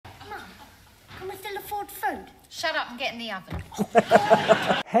afford food. Shut up and get in the oven.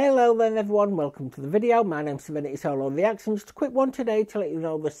 Hello then everyone, welcome to the video. My name's SerenitySoloREACTS and just a quick one today to let you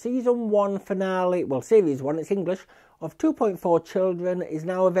know the season 1 finale, well series 1, it's English, of 2.4 Children is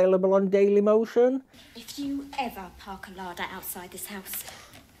now available on Dailymotion. If you ever park a larder outside this house,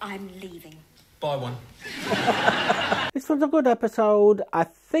 I'm leaving. Buy one. This was a good episode. I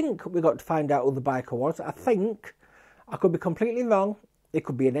think we got to find out who the biker was. I think. I could be completely wrong. It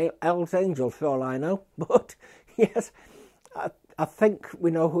could be an Hell's Angel for all I know. But yes, I think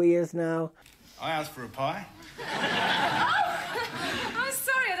we know who he is now. I asked for a pie. I'm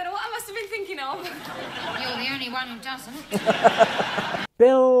sorry, I don't know what I must have been thinking of. You're the only one who doesn't.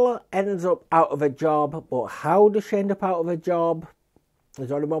 Bill ends up out of a job, but how does she end up out of a job?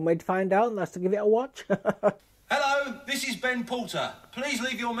 There's only one way to find out, and that's to give it a watch. Hello, this is Ben Porter. Please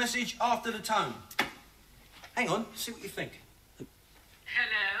leave your message after the tone. Hang on, see what you think.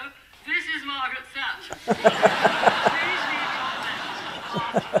 Hello, this is Margaret Thatcher. Please leave your message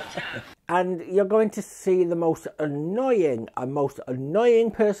after the tone. And you're going to see the most annoying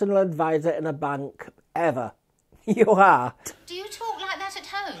personal advisor in a bank ever. You are. Do you talk like that at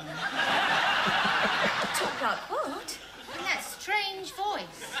home? Talk like what? In that strange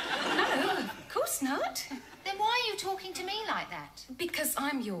voice. No, of course not. Then why are you talking to me like that? Because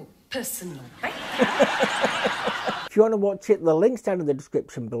I'm your personal bank. If you want to watch it, the link's down in the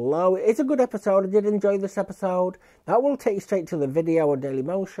description below. It's a good episode. I did enjoy this episode. That will take you straight to the video on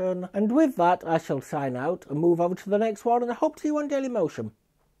Dailymotion. And with that, I shall sign out and move over to the next one. And I hope to see you on Dailymotion.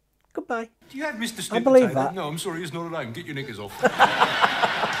 Goodbye. Do you have Mr. I believe that. No, I'm sorry, he's not at home. Get your knickers off.